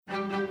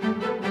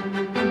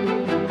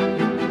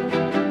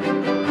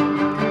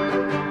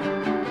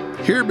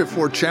Here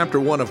before chapter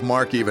 1 of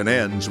Mark even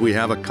ends, we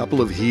have a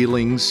couple of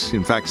healings,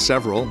 in fact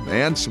several,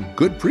 and some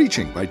good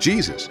preaching by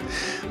Jesus.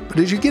 But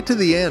as you get to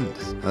the end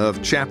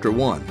of chapter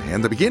 1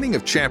 and the beginning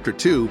of chapter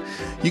 2,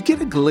 you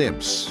get a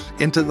glimpse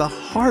into the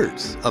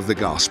heart of the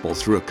gospel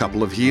through a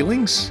couple of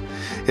healings.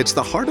 It's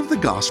the heart of the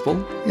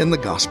gospel in the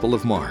Gospel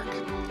of Mark.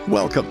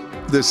 Welcome.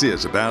 This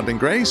is Abounding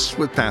Grace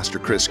with Pastor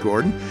Chris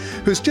Gordon,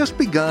 who's just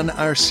begun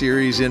our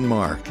series in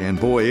Mark. And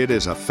boy, it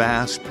is a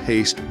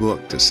fast-paced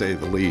book, to say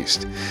the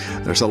least.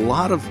 There's a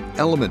lot of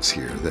elements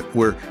here that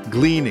we're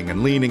gleaning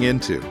and leaning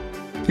into.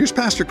 Here's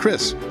Pastor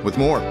Chris with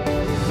more.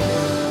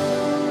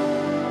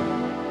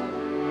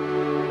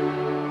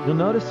 You'll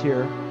notice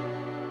here,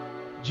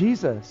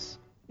 Jesus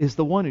is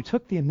the one who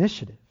took the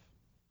initiative.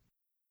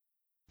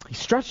 He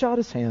stretched out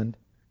his hand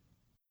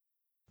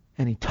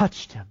and he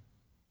touched him.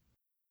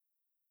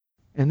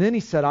 And then he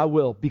said, I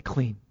will be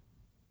clean.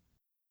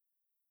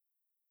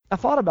 I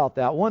thought about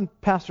that. One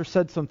pastor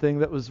said something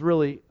that was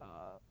really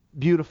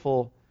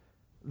beautiful,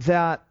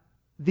 that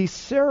the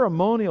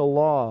ceremonial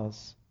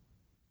laws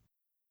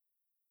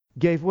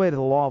gave way to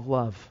the law of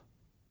love.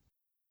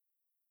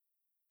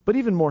 But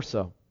even more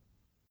so,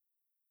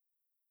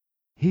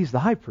 he's the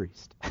high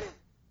priest.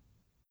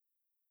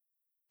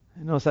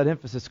 Notice that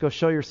emphasis. Go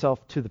show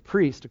yourself to the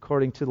priest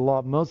according to the law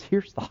of Moses.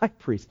 Here's the high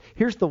priest.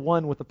 Here's the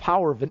one with the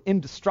power of an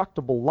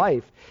indestructible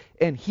life.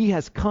 And he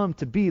has come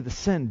to be the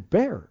sin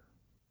bearer.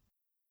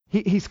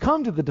 He's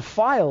come to the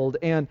defiled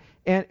and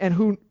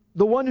who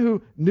the one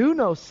who knew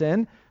no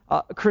sin,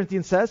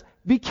 Corinthians says,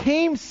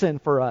 became sin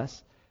for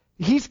us.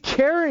 He's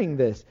carrying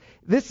this.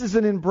 This is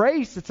an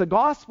embrace. It's a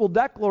gospel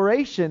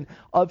declaration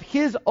of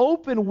his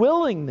open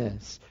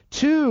willingness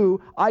to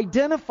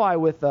identify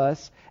with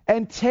us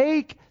and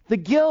take the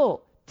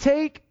guilt,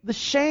 take the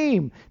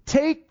shame,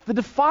 take the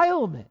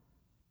defilement.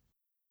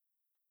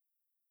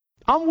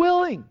 I'm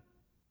willing.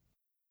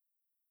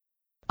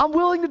 I'm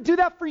willing to do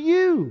that for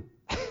you.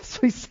 That's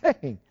what he's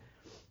saying.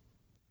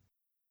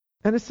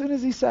 And as soon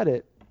as he said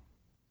it,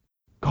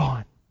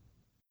 gone.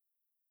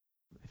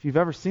 If you've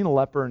ever seen a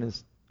leper in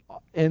his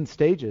end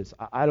stages,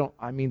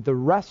 the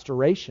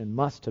restoration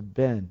must have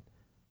been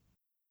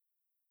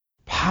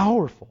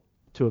powerful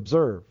to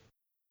observe.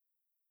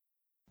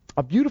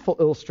 A beautiful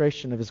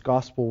illustration of his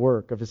gospel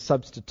work, of his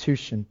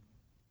substitution.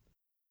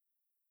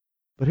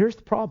 But here's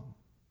the problem.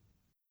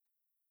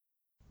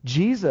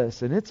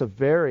 Jesus, and it's a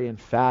very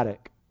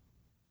emphatic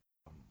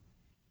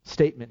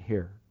statement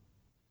here,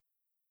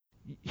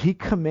 he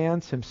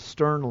commands him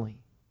sternly,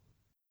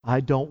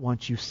 I don't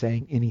want you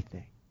saying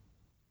anything.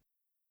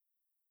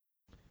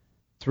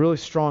 It's a really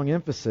strong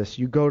emphasis.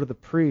 You go to the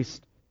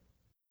priest.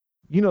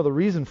 You know the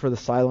reason for the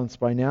silence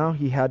by now.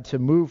 He had to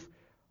move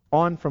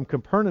on from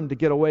Capernaum to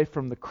get away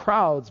from the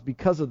crowds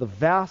because of the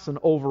vast and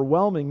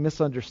overwhelming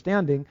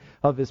misunderstanding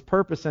of his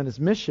purpose and his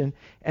mission.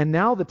 And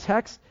now the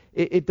text,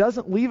 it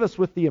doesn't leave us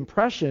with the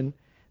impression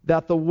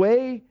that the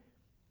way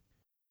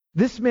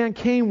this man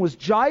came was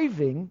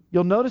jiving,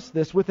 you'll notice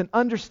this, with an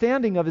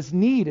understanding of his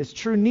need, his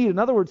true need. In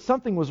other words,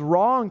 something was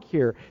wrong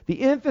here.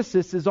 The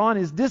emphasis is on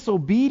his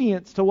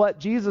disobedience to what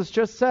Jesus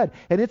just said.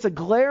 And it's a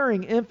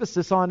glaring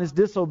emphasis on his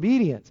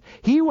disobedience.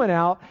 He went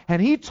out and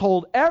he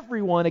told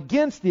everyone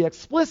against the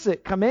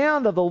explicit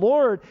command of the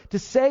Lord to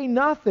say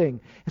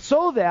nothing.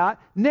 So that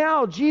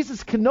now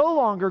Jesus can no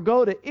longer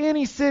go to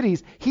any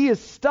cities. He is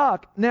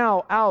stuck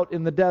now out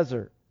in the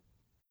desert.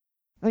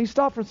 Now you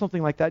stop for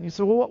something like that and you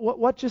say, well,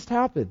 what just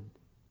happened?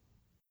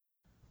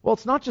 Well,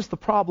 it's not just the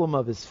problem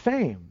of his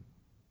fame.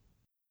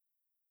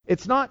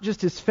 It's not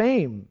just his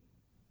fame.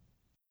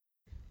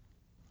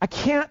 I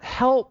can't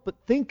help but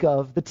think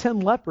of the 10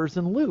 lepers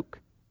in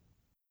Luke.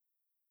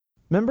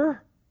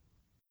 Remember?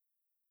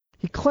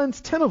 He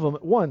cleansed 10 of them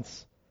at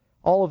once.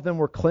 All of them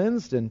were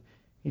cleansed, and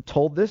he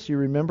told this, you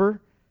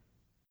remember?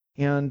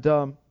 And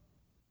the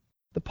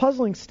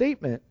puzzling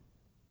statement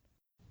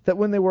that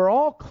when they were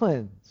all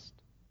cleansed,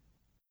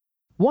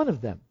 one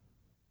of them,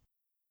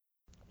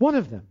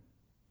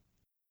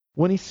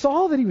 when he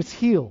saw that he was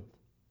healed,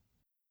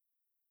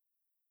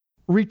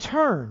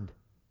 returned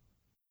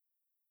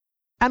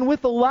and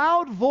with a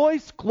loud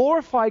voice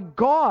glorified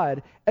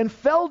God and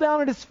fell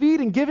down at his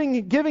feet and give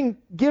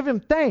him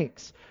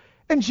thanks.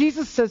 And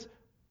Jesus says,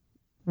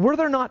 were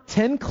there not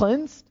 10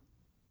 cleansed?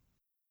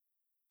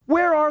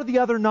 Where are the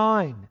other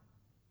 9?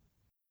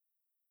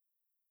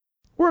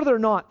 Were there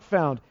not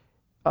found?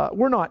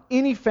 Were not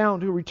any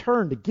found who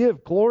returned to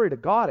give glory to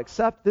God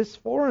except this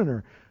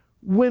foreigner?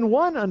 When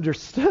one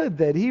understood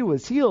that he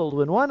was healed,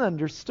 when one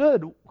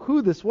understood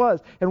who this was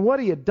and what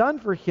he had done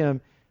for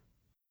him,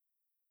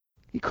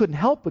 he couldn't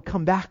help but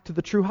come back to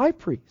the true high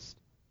priest.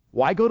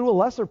 Why go to a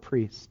lesser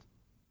priest?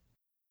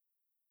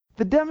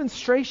 The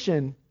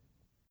demonstration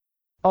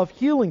of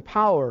healing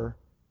power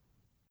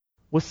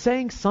was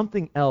saying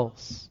something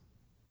else.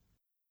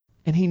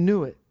 And he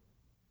knew it.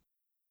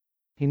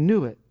 He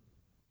knew it.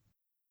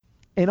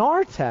 In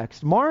our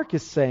text, Mark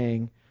is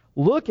saying,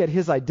 look at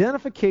his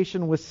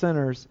identification with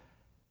sinners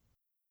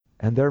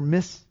and their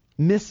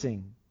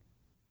missing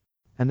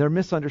and their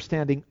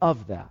misunderstanding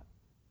of that.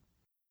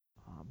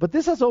 But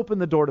this has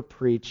opened the door to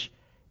preach,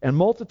 and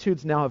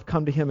multitudes now have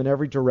come to him in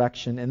every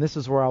direction, and this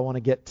is where I want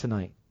to get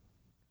tonight.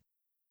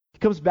 He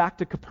comes back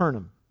to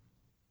Capernaum.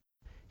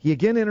 He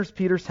again enters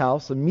Peter's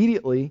house.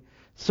 Immediately,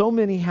 so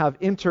many have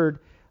entered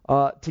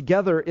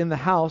together in the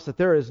house that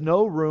there is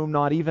no room,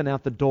 not even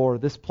at the door.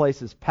 This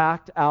place is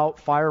packed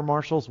out. Fire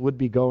marshals would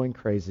be going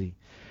crazy.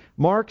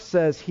 Mark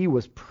says he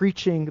was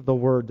preaching the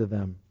word to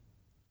them.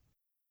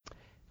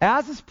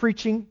 As his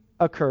preaching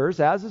occurs,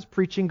 as his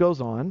preaching goes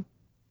on,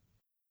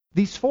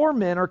 these 4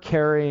 men are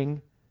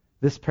carrying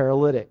this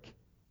paralytic.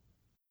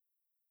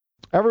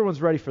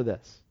 Everyone's ready for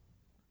this.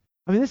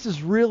 I mean, this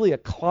is really a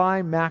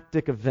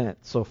climactic event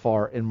so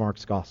far in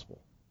Mark's gospel.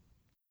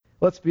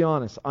 Let's be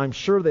honest. I'm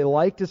sure they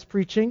liked his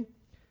preaching,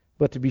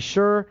 but to be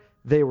sure,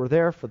 they were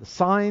there for the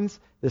signs.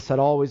 This had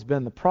always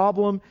been the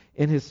problem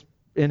in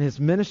his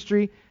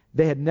ministry.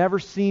 They had never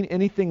seen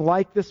anything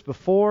like this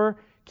before.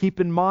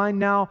 Keep in mind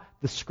now,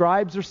 the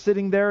scribes are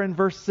sitting there in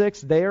verse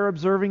 6. They are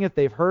observing it.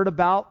 They've heard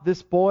about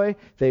this boy.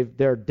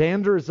 Their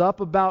dander is up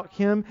about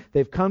him.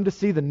 They've come to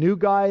see the new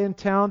guy in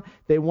town.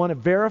 They want to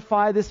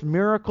verify this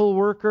miracle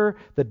worker.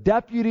 The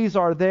deputies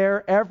are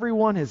there.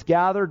 Everyone has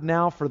gathered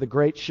now for the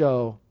great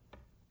show.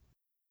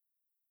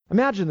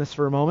 Imagine this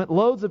for a moment.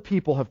 Loads of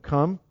people have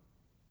come.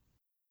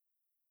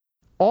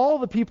 All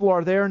the people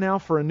are there now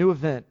for a new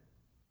event.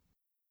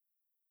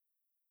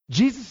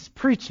 Jesus is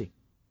preaching.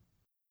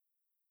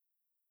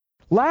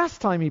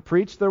 Last time he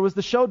preached, there was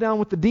the showdown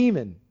with the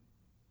demon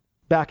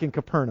back in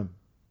Capernaum.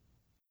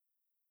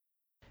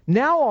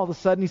 Now all of a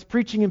sudden he's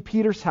preaching in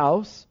Peter's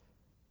house,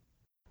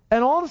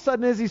 and all of a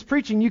sudden as he's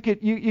preaching, you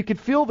could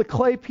feel the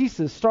clay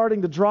pieces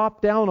starting to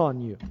drop down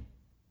on you.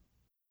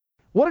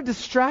 What a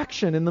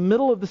distraction in the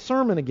middle of the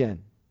sermon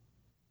again.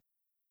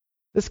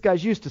 This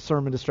guy's used to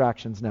sermon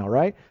distractions now,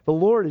 right? The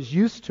Lord is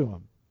used to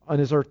him on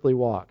his earthly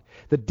walk.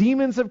 The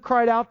demons have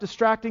cried out,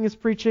 distracting his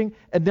preaching,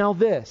 and now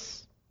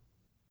this.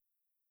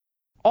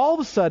 All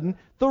of a sudden,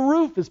 the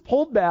roof is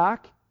pulled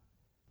back,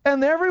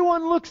 and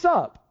everyone looks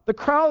up. The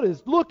crowd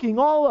is looking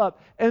all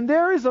up, and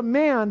there is a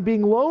man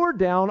being lowered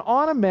down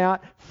on a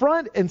mat,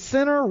 front and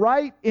center,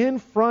 right in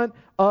front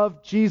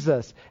of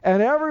Jesus.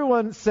 And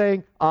everyone's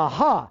saying,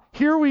 aha,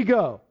 here we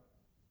go.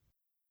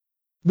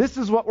 This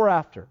is what we're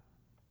after.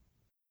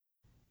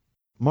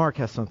 Mark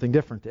has something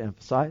different to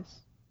emphasize.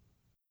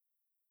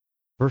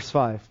 Verse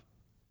 5.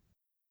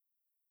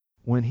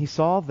 When he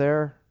saw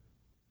their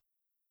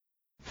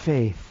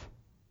faith.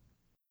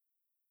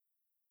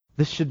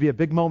 This should be a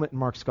big moment in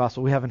Mark's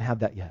gospel. We haven't had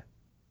that yet.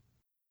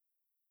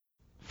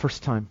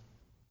 First time.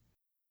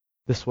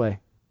 This way.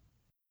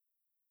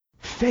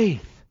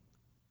 Faith.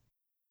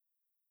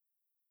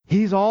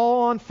 He's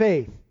all on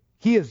faith.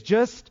 He has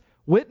just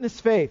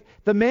witnessed faith.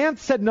 The man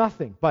said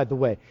nothing, by the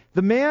way.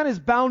 The man is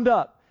bound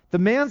up. The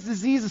man's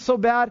disease is so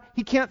bad,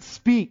 he can't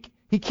speak.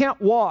 He can't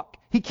walk.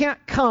 He can't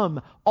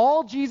come.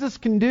 All Jesus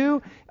can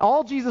do,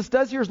 all Jesus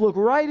does here is look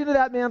right into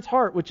that man's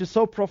heart, which is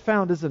so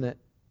profound, isn't it?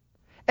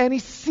 And he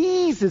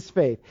sees his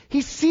faith.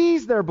 He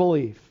sees their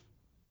belief.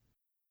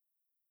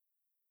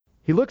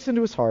 He looks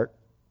into his heart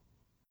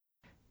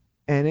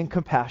and in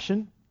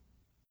compassion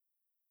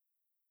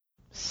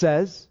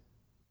says,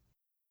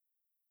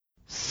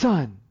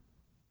 Son,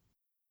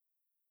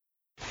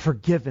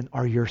 forgiven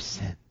are your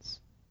sins.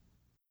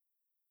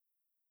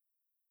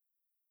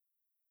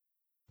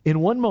 In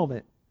one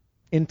moment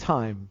in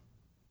time,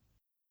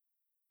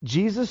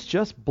 Jesus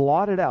just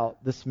blotted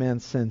out this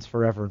man's sins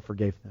forever and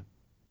forgave them.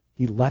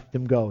 He let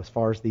them go as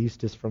far as the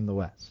east is from the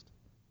west.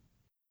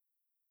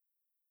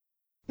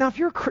 Now, if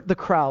you're the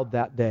crowd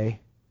that day,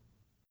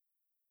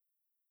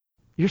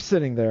 you're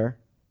sitting there,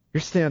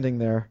 you're standing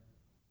there,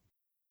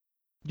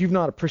 you've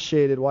not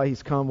appreciated why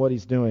he's come, what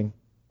he's doing.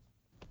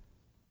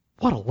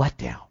 What a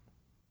letdown.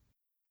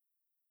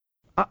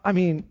 I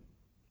mean,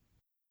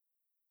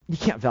 you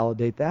can't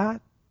validate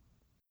that.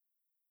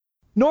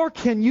 Nor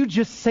can you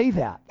just say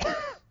that.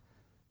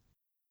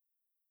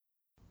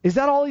 Is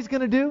that all he's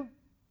going to do?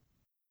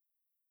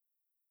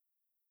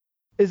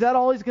 Is that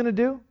all he's going to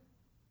do?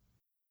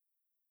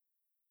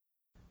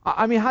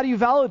 I mean, how do you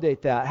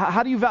validate that?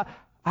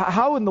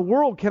 How in the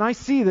world can I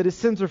see that his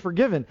sins are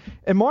forgiven?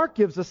 And Mark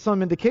gives us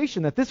some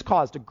indication that this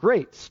caused a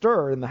great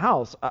stir in the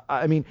house.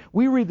 I mean,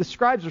 we read the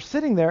scribes are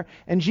sitting there,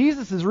 and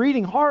Jesus is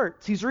reading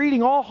hearts. He's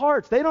reading all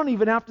hearts. They don't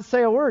even have to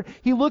say a word.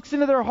 He looks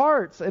into their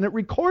hearts, and it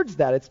records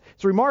that. It's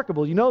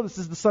remarkable. You know this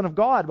is the Son of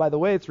God, by the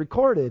way. It's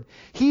recorded.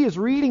 He is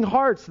reading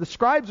hearts. The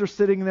scribes are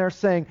sitting there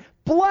saying,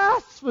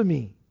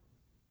 blasphemy!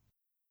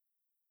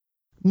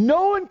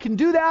 No one can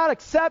do that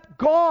except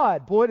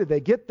God. Boy, did they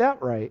get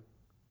that right.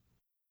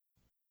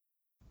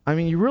 I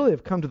mean, you really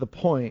have come to the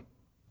point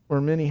where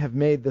many have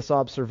made this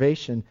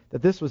observation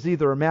that this was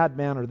either a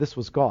madman or this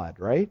was God,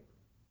 right?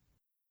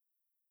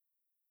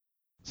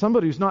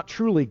 Somebody who's not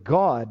truly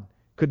God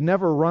could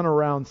never run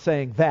around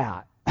saying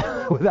that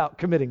without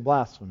committing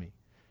blasphemy.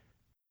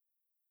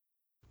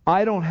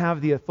 I don't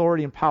have the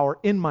authority and power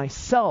in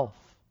myself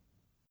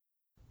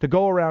to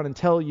go around and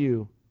tell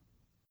you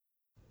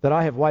that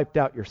I have wiped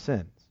out your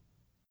sins.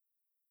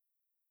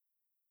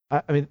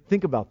 I mean,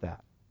 think about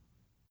that.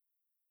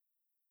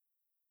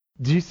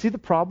 Do you see the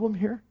problem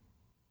here?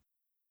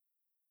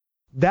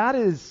 That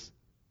is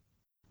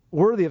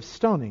worthy of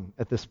stoning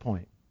at this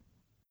point.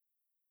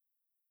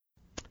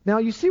 Now,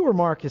 you see where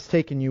Mark has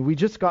taken you. We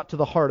just got to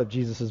the heart of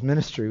Jesus'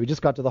 ministry. We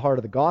just got to the heart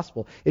of the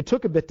gospel. It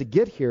took a bit to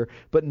get here,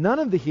 but none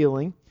of the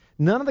healing,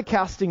 none of the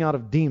casting out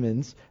of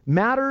demons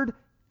mattered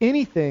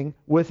anything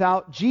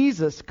without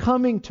Jesus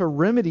coming to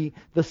remedy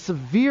the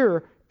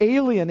severe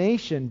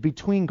alienation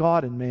between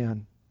God and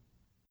man.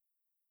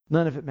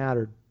 None of it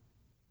mattered.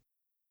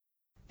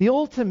 The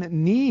ultimate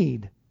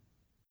need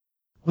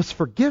was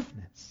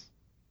forgiveness.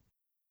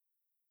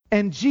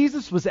 And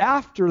Jesus was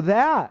after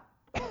that.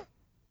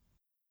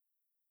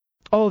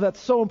 Oh, that's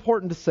so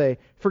important to say.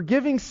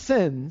 Forgiving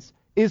sins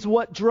is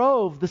what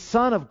drove the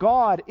Son of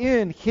God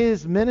in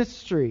His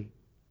ministry.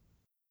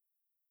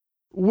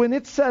 When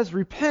it says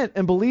repent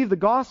and believe the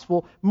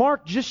gospel,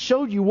 Mark just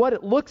showed you what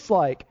it looks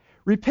like.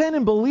 Repent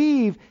and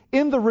believe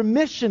in the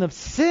remission of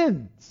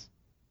sins.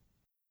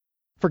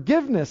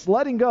 Forgiveness,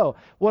 letting go.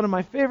 One of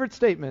my favorite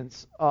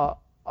statements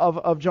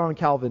of John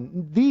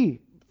Calvin, the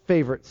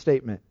favorite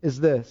statement, is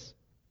this.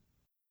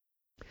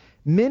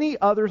 Many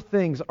other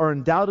things are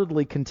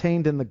undoubtedly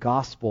contained in the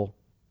gospel,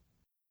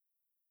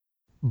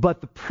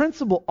 but the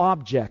principal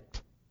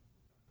object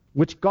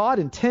which God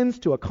intends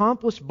to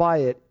accomplish by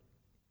it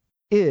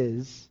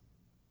is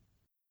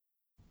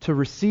to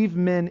receive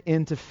men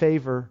into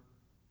favor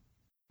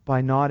by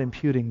not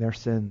imputing their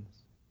sins.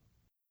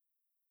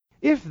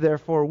 If,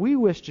 therefore, we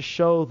wish to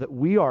show that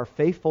we are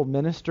faithful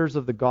ministers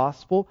of the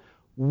gospel,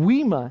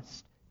 we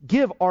must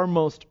give our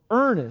most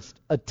earnest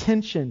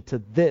attention to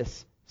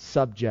this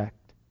subject.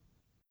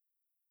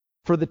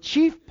 For the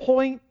chief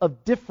point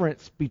of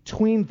difference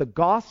between the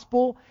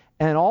gospel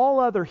and all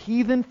other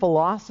heathen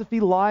philosophy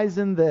lies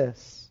in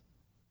this,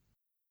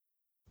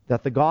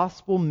 that the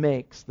gospel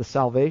makes the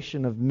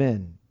salvation of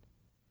men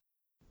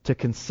to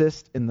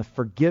consist in the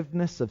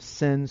forgiveness of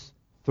sins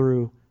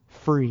through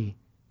free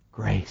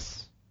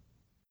grace.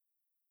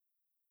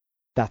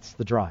 That's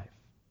the drive.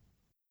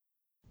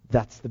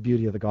 That's the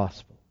beauty of the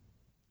gospel.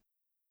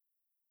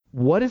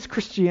 What is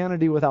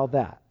Christianity without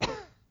that?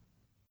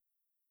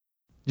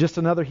 Just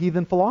another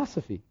heathen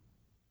philosophy.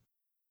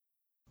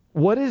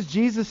 What is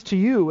Jesus to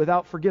you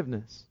without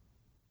forgiveness?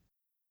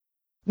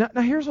 Now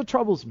here's what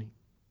troubles me.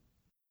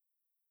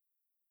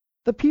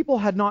 The people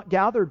had not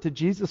gathered to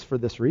Jesus for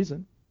this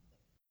reason.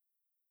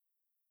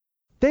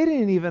 They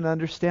didn't even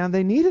understand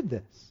they needed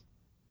this.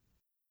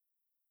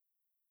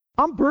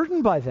 I'm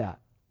burdened by that.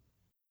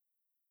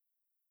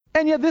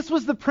 And yet this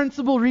was the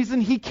principal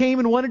reason He came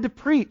and wanted to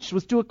preach,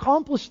 was to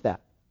accomplish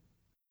that.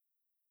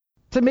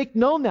 To make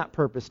known that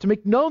purpose, to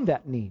make known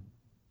that need.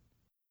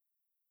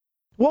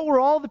 What were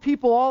all the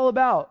people all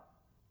about?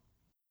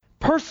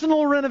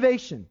 Personal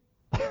renovation.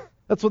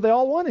 That's what they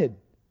all wanted.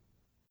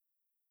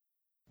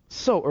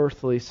 So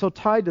earthly, so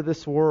tied to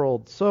this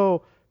world,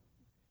 so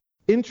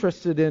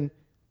interested in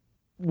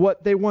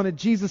what they wanted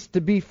Jesus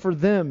to be for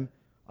them,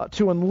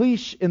 to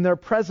unleash in their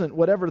present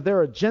whatever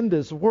their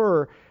agendas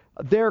were,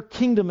 their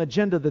kingdom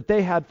agenda that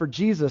they had for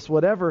Jesus,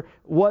 whatever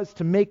was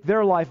to make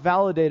their life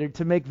validated,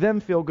 to make them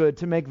feel good,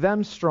 to make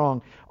them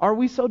strong. Are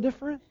we so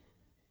different?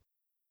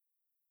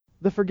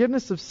 The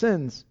forgiveness of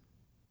sins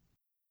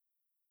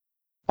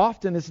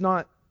often is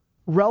not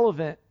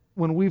relevant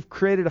when we've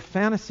created a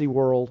fantasy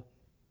world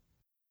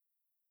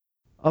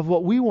of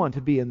what we want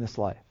to be in this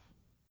life.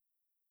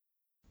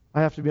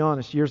 I have to be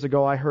honest, years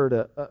ago I heard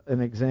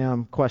an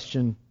exam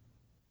question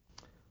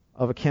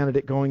of a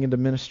candidate going into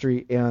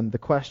ministry, and the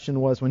question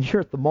was, when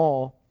you're at the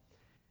mall,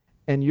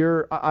 and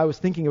I was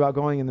thinking about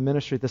going in the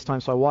ministry at this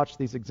time, so I watched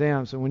these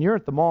exams, and when you're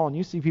at the mall and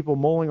you see people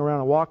mulling around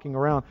and walking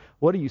around,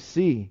 what do you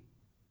see?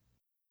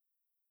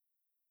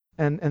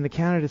 And the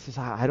candidate says,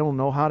 I don't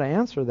know how to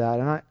answer that.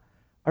 And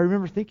I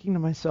remember thinking to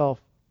myself,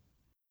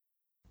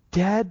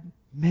 dead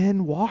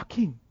men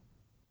walking.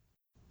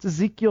 It's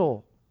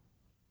Ezekiel.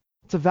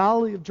 It's a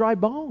valley of dry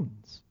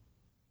bones.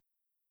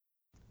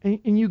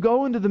 And you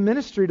go into the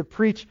ministry to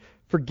preach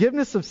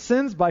forgiveness of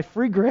sins by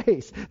free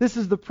grace. This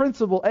is the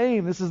principal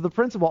aim. This is the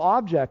principal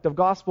object of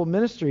gospel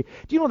ministry.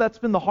 Do you know that's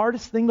been the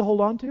hardest thing to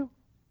hold on to?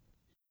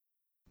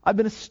 I've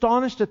been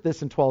astonished at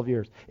this in 12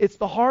 years. It's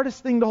the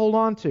hardest thing to hold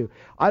on to.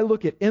 I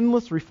look at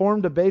endless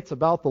reform debates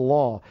about the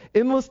law,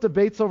 endless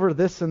debates over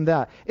this and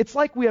that. It's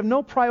like we have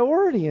no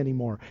priority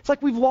anymore. It's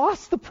like we've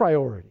lost the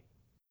priority.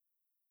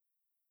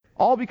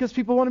 All because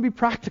people want to be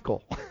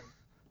practical.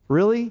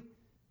 Really?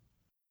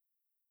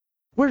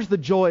 Where's the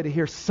joy to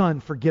hear, son,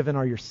 forgiven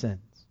are your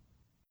sins?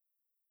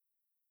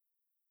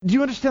 Do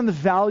you understand the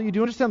value? Do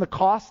you understand the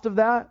cost of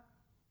that?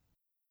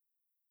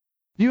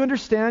 Do you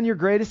understand your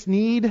greatest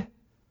need?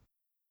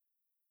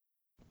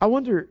 I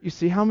wonder, you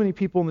see, how many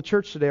people in the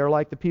church today are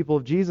like the people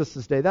of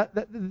Jesus' day.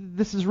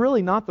 This is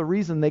really not the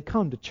reason they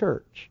come to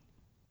church.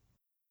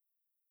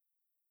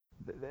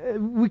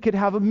 We could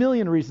have a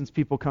million reasons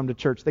people come to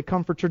church. They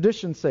come for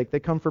tradition's sake.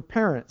 They come for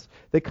parents.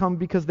 They come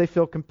because they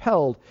feel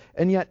compelled.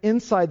 And yet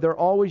inside they're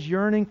always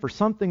yearning for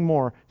something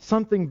more,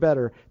 something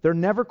better. They're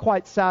never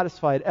quite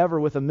satisfied ever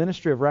with a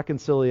ministry of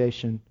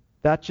reconciliation.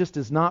 That just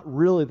is not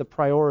really the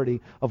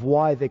priority of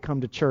why they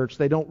come to church.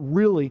 They don't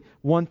really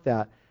want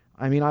that.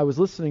 I mean, I was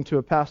listening to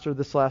a pastor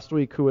this last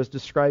week who was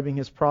describing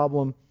his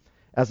problem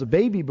as a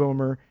baby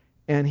boomer,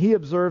 and he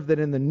observed that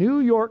in the New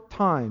York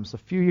Times a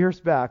few years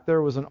back,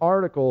 there was an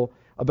article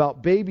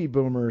about baby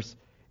boomers,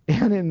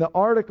 and in the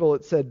article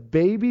it said,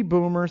 baby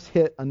boomers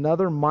hit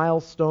another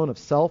milestone of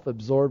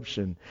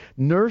self-absorption,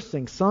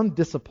 nursing some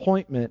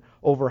disappointment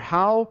over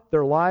how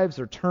their lives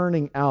are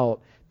turning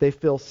out. They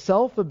feel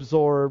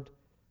self-absorbed.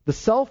 The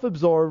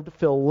self-absorbed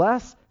feel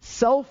less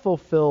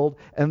self-fulfilled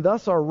and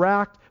thus are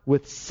racked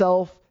with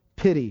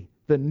self-pity.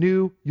 The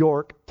New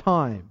York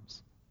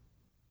Times.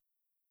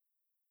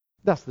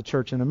 That's the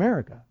church in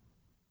America.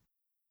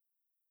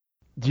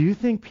 Do you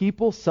think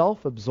people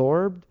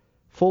self-absorbed,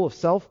 full of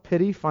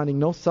self-pity, finding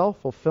no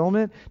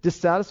self-fulfillment,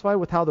 dissatisfied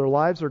with how their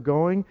lives are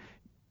going,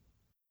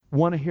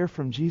 want to hear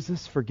from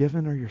Jesus,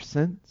 forgiven are your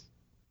sins?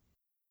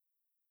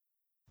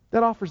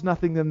 That offers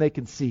nothing that they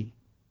can see.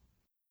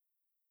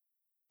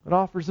 It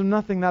offers them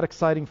nothing that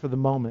exciting for the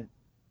moment,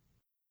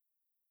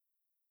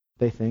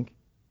 they think.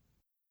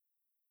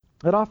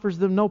 It offers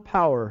them no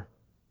power.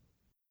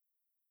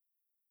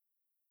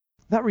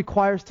 That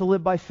requires to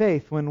live by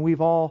faith when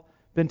we've all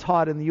been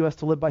taught in the U.S.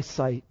 to live by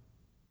sight.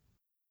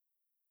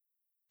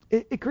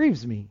 It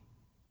grieves me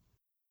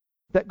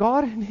that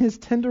God in His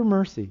tender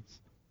mercies,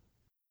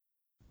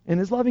 in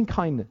His loving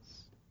kindness,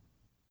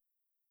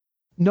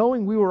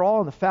 knowing we were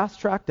all on the fast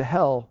track to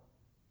hell,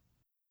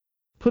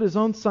 put His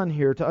own Son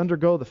here to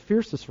undergo the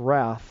fiercest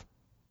wrath,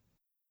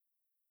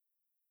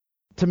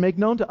 to make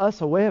known to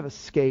us a way of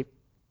escape,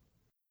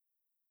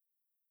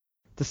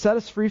 to set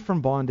us free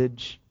from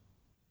bondage,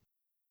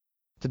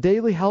 to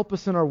daily help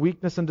us in our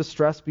weakness and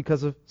distress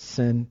because of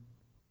sin,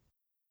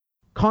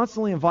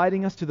 constantly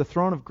inviting us to the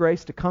throne of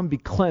grace to come be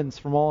cleansed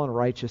from all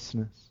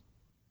unrighteousness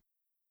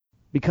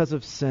because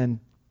of sin.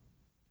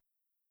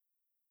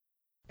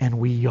 And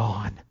we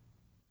yawn,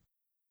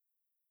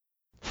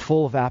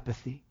 full of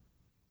apathy.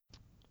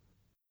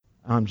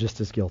 I'm just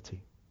as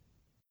guilty.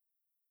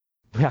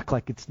 We act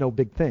like it's no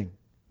big thing.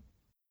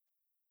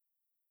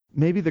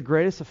 Maybe the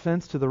greatest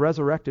offense to the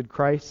resurrected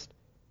Christ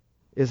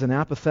is an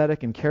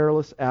apathetic and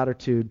careless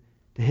attitude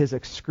to His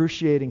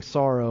excruciating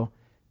sorrow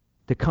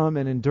to come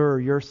and endure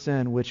your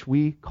sin, which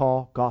we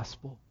call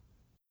gospel.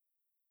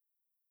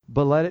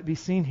 But let it be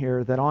seen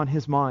here that on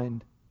His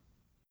mind,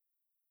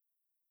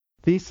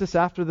 thesis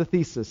after the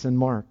thesis in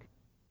Mark,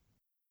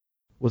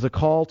 was a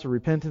call to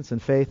repentance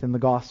and faith in the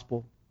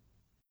gospel.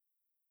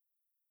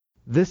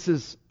 This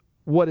is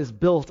what is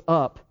built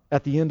up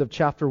at the end of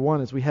chapter 1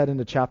 as we head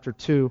into chapter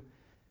 2,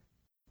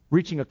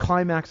 reaching a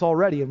climax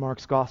already in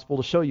Mark's gospel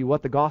to show you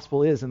what the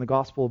gospel is in the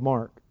Gospel of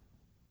Mark.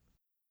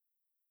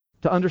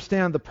 To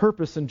understand the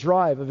purpose and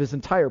drive of His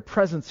entire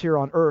presence here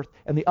on earth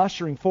and the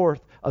ushering forth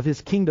of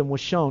His kingdom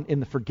was shown in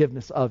the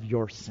forgiveness of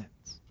your sins.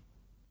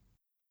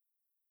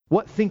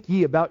 What think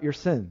ye about your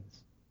sins?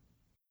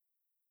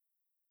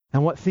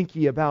 And what think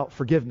ye about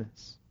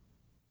forgiveness?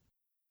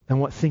 And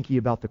what think ye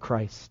about the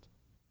Christ?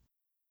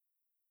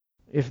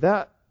 If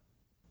that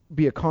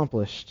be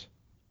accomplished,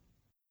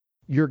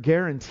 you're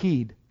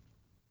guaranteed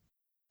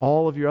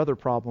all of your other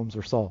problems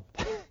are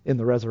solved in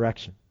the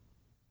resurrection.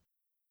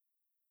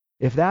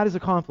 If that is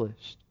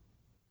accomplished,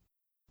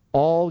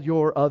 all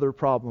your other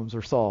problems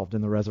are solved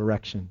in the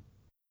resurrection.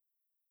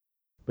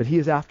 But He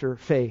is after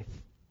faith.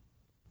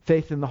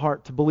 Faith in the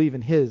heart to believe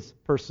in His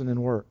person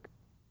and work.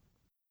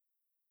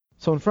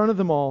 So in front of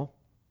them all,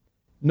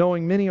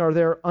 knowing many are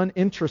there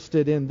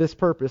uninterested in this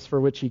purpose for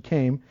which He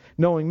came,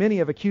 knowing many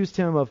have accused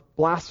Him of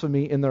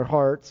blasphemy in their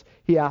hearts,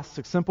 He asks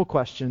a simple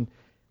question: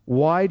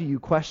 why do you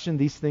question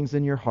these things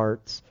in your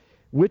hearts?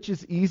 Which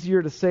is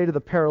easier to say to the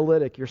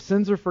paralytic, your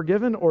sins are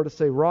forgiven, or to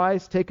say,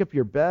 rise, take up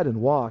your bed and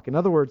walk? In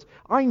other words,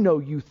 I know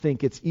you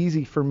think it's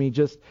easy for me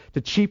just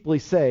to cheaply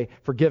say,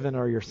 forgiven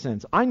are your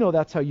sins. I know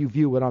that's how you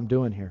view what I'm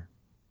doing here.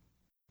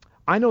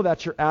 I know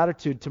that's your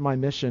attitude to my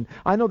mission.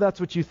 I know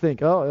that's what you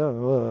think.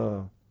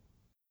 You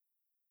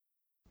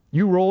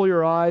roll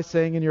your eyes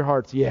saying in your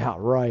hearts, yeah,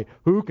 right.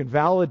 Who can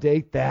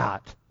validate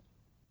that?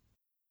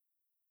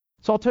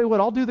 So I'll tell you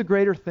what, I'll do the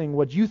greater thing,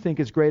 what you think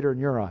is greater in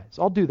your eyes.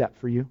 I'll do that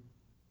for you.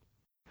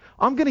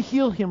 I'm going to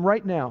heal him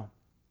right now.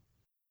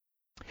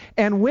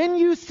 And when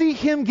you see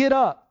him get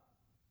up,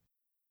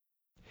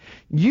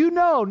 you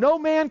know no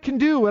man can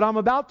do what I'm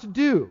about to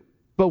do.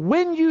 But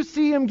when you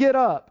see him get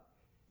up,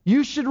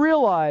 you should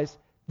realize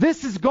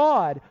this is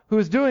God who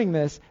is doing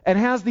this and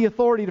has the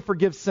authority to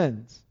forgive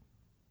sins.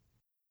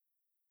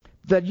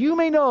 That you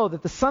may know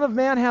that the Son of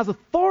Man has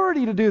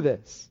authority to do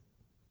this.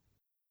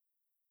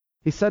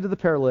 He said to the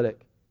paralytic,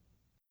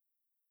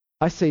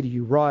 I say to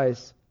you,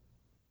 rise,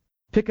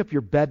 pick up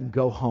your bed and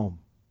go home.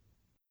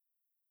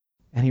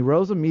 And he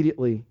rose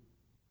immediately,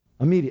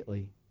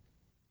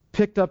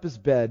 picked up his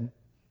bed,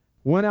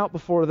 went out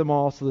before them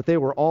all so that they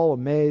were all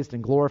amazed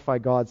and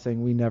glorified God,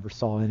 saying, we never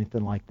saw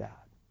anything like that.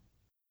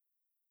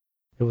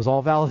 It was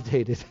all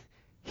validated.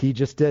 He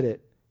just did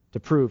it to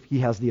prove he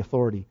has the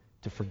authority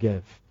to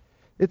forgive.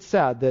 It's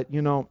sad that,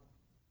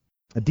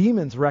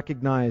 demons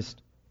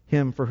recognized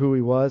him for who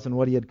he was and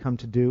what he had come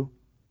to do.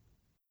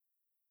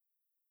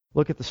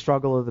 Look at the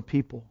struggle of the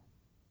people.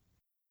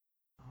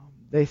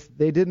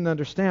 They didn't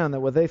understand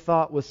that what they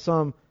thought was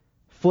some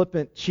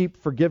flippant, cheap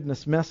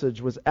forgiveness message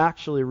was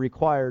actually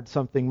required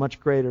something much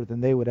greater than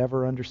they would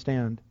ever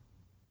understand.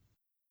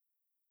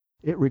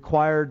 It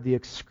required the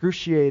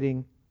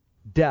excruciating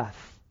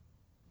death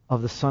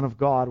of the Son of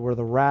God, where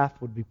the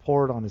wrath would be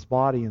poured on his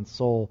body and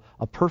soul,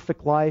 a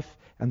perfect life,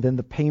 and then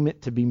the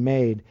payment to be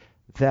made.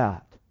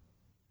 That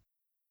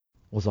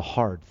was a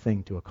hard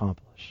thing to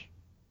accomplish.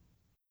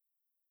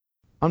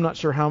 I'm not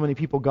sure how many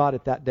people got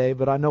it that day,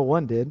 but I know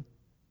one did.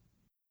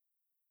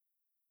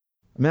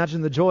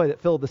 Imagine the joy that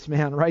filled this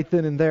man right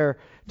then and there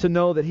to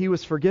know that he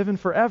was forgiven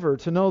forever,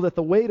 to know that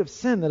the weight of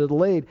sin that had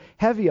laid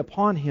heavy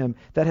upon him,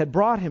 that had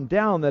brought him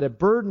down, that had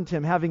burdened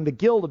him, having the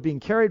guilt of being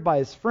carried by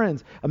his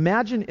friends.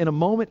 Imagine in a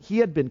moment he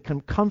had been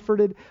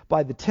comforted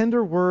by the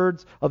tender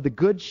words of the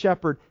Good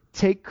Shepherd,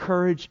 "Take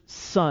courage,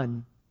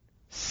 son."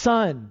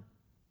 Son.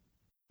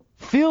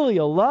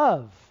 Filial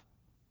love.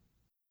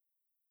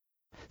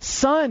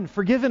 Son,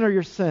 forgiven are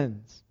your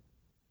sins.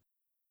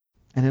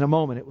 And in a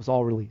moment it was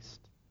all released.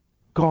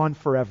 Gone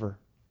forever.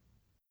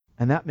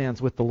 And that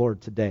man's with the Lord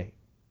today.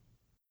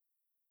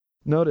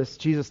 Notice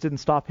Jesus didn't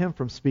stop him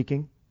from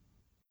speaking.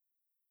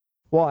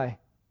 Why?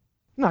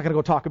 He's not going to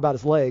go talk about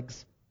his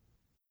legs.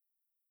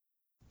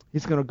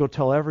 He's going to go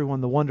tell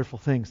everyone the wonderful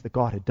things that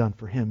God had done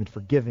for him in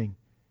forgiving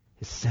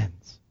his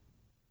sins.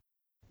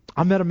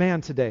 I met a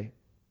man today.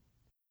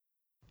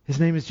 His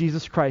name is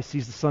Jesus Christ.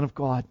 He's the Son of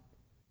God.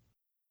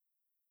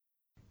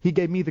 He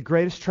gave me the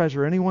greatest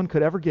treasure anyone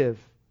could ever give.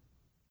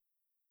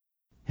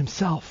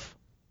 Himself.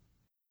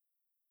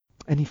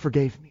 And he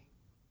forgave me.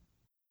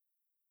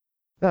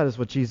 That is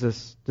what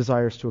Jesus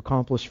desires to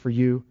accomplish for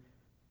you.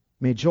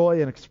 May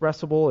joy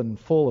inexpressible and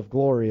full of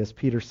glory, as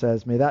Peter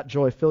says, may that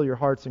joy fill your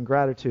hearts in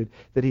gratitude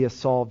that he has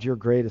solved your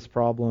greatest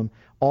problem.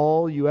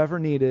 All you ever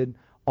needed,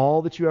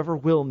 all that you ever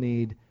will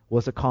need,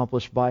 was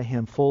accomplished by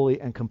him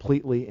fully and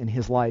completely in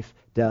his life,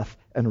 death,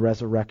 and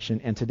resurrection.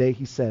 And today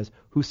he says,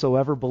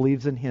 whosoever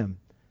believes in him,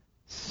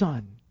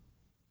 Son,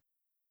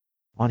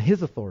 on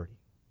his authority,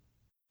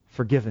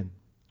 forgiven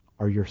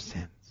are your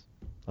sins.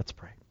 Let's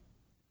pray.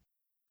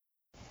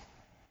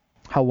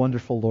 How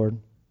wonderful, Lord.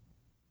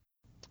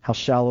 How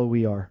shallow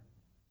we are.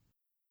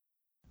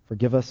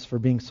 Forgive us for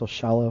being so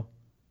shallow.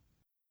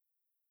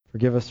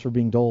 Forgive us for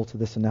being dull to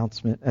this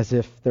announcement, as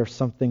if there's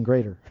something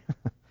greater.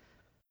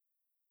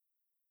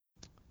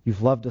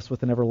 You've loved us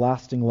with an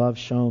everlasting love,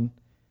 shown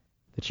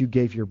that you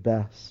gave your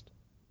best.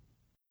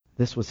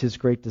 This was his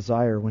great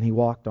desire when he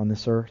walked on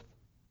this earth.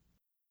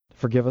 To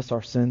forgive us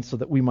our sins so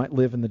that we might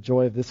live in the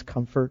joy of this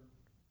comfort.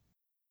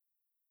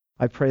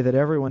 I pray that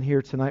everyone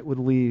here tonight would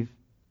leave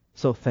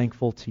so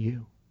thankful to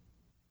you.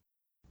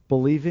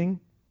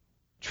 Believing,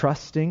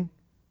 trusting,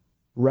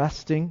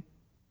 resting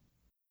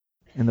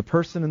in the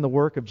person and the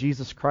work of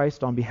Jesus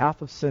Christ on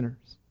behalf of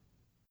sinners.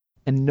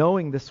 And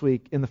knowing this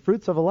week in the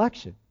fruits of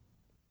election,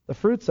 the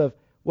fruits of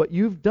what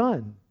you've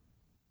done,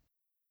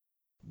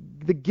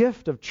 the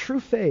gift of true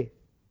faith,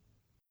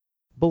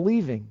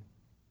 believing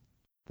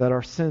that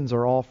our sins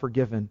are all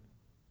forgiven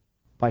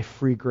by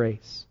free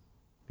grace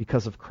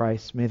because of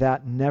Christ. May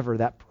that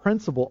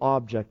principal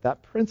object,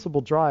 that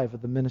principal drive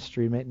of the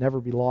ministry, may it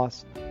never be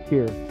lost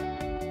here.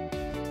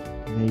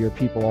 May your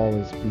people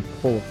always be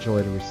full of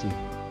joy to receive.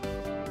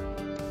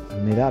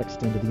 And may that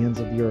extend to the ends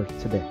of the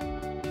earth today.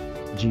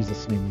 In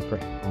Jesus' name we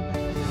pray.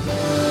 Amen.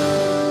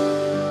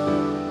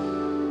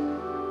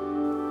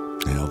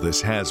 Well,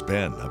 this has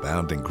been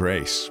Abounding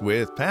Grace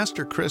with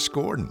Pastor Chris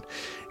Gordon.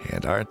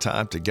 And our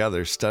time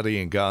together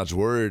studying God's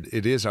Word,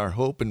 it is our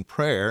hope and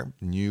prayer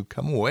you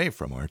come away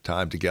from our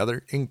time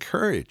together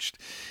encouraged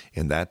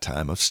in that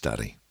time of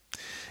study.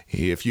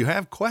 If you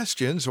have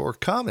questions or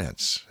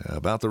comments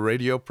about the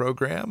radio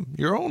program,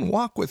 your own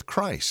walk with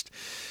Christ,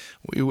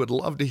 we would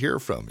love to hear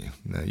from you.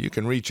 Now, you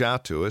can reach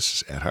out to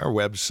us at our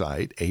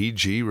website,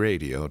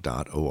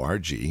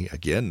 agradio.org.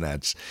 Again,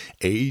 that's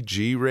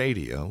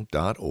agradio.org.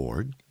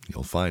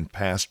 You'll find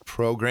past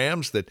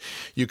programs that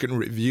you can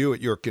review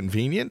at your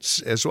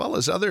convenience, as well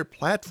as other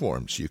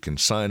platforms you can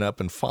sign up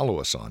and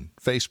follow us on: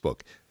 Facebook,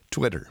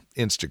 Twitter,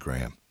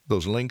 Instagram.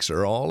 Those links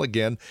are all,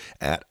 again,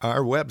 at our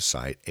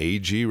website,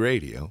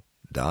 agradio.org.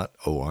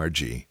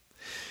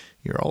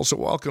 You're also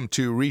welcome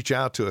to reach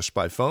out to us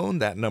by phone.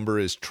 That number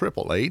is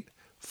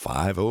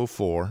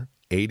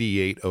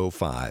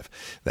 888-504-8805.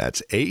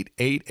 That's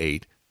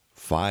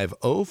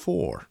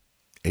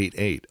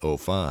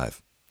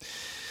 888-504-8805.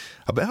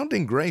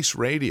 Abounding Grace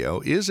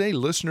Radio is a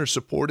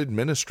listener-supported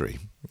ministry.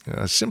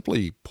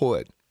 Simply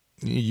put,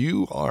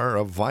 you are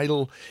a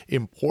vital,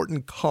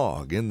 important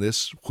cog in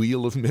this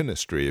wheel of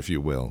ministry, if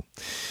you will.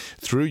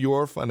 Through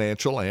your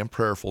financial and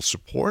prayerful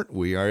support,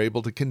 we are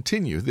able to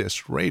continue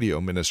this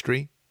radio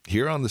ministry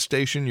here on the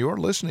station you're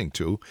listening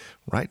to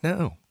right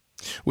now.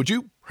 Would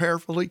you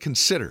prayerfully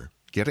consider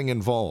getting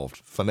involved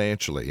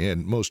financially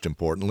and, most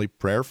importantly,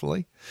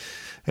 prayerfully?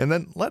 And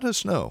then let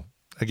us know.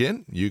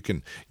 Again, you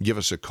can give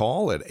us a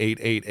call at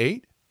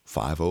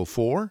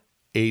 888-504-8805.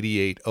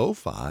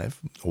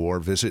 8805 or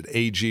visit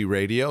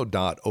agradio.org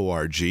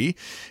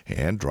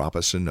and drop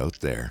us a note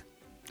there.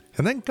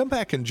 And then come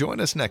back and join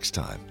us next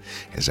time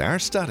as our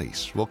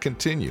studies will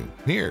continue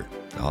here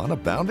on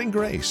Abounding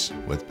Grace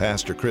with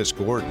Pastor Chris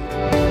Gordon.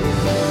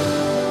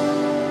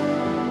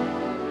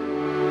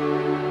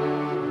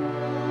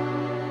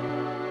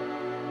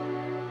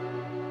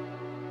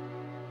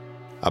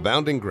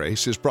 Abounding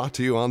Grace is brought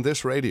to you on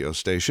this radio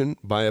station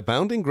by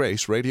Abounding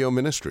Grace Radio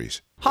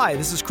Ministries. Hi,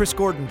 this is Chris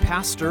Gordon,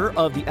 pastor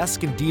of the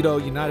Escondido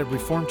United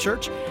Reformed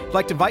Church. I'd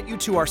like to invite you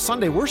to our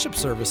Sunday worship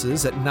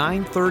services at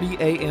 9:30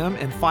 a.m.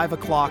 and 5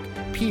 o'clock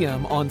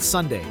p.m. on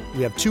Sunday.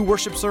 We have two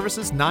worship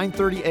services,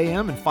 9:30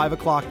 a.m. and 5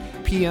 o'clock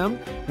p.m.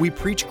 We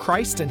preach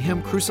Christ and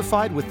Him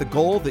crucified with the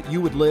goal that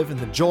you would live in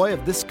the joy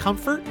of this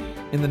comfort,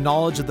 in the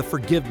knowledge of the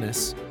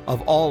forgiveness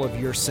of all of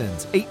your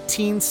sins.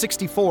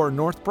 1864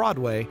 North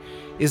Broadway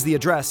is the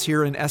address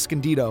here in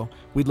Escondido.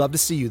 We'd love to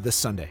see you this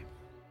Sunday.